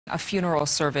A funeral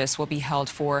service will be held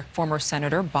for former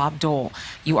Senator Bob Dole.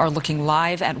 You are looking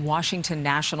live at Washington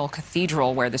National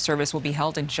Cathedral, where the service will be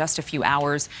held in just a few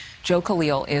hours. Joe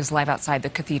Khalil is live outside the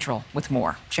cathedral with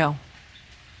more. Joe.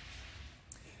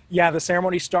 Yeah, the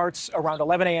ceremony starts around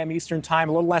 11 a.m. Eastern time,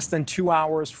 a little less than 2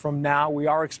 hours from now. We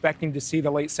are expecting to see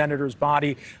the late senator's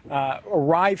body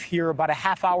arrive here about a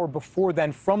half hour before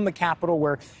then from the Capitol,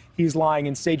 where he's lying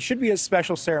in state. Should be a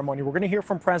special ceremony. We're going to hear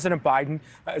from President Biden,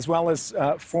 as well as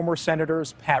former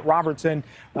senators Pat Robertson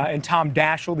and Tom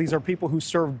Daschle. These are people who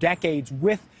served decades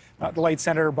with the late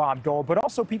Senator Bob Dole, but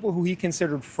also people who he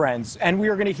considered friends. And we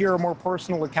are going to hear a more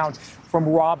personal account from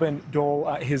Robin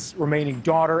Dole, his remaining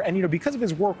daughter. And, because of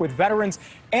his work with veterans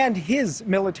and his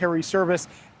military service,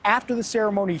 after the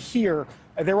ceremony here,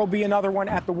 there will be another one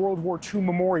at the World War II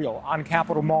Memorial on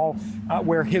Capitol Mall,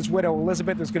 where his widow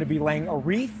Elizabeth is going to be laying a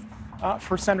wreath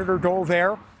for Senator Dole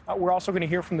there. We're also going to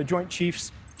hear from the Joint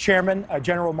Chiefs Chairman,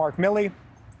 General Mark Milley,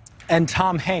 and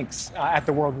Tom Hanks at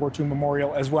the World War II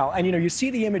Memorial as well. And, you see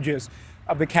the images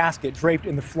of the casket draped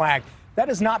in the flag. That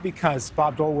is not because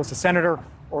Bob Dole was a senator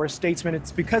or a statesman.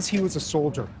 It's because he was a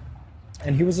soldier.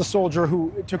 And he was a soldier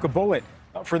who took a bullet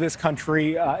for this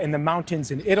country in the mountains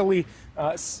in Italy,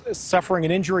 suffering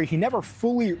an injury he never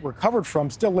fully recovered from,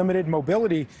 still limited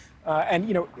mobility.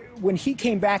 And, when he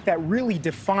came back, that really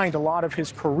defined a lot of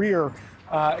his career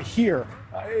here.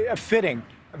 Fitting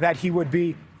that he would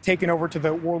be taken over to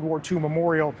the World War II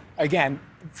Memorial again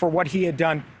for what he had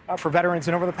done for veterans.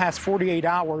 And over the past 48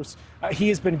 hours, he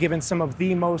has been given some of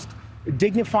the most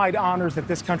dignified honors that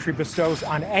this country bestows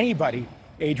on anybody,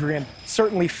 Adrian.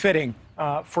 Certainly fitting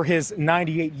for his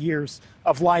 98 years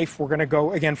of life. We're going to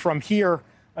go again from here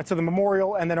to the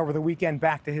memorial and then over the weekend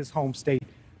back to his home state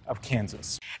of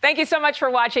Kansas. Thank you so much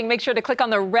for watching. Make sure to click on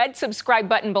the red subscribe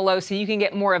button below so you can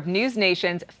get more of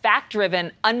NewsNation's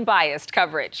fact-driven, unbiased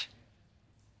coverage.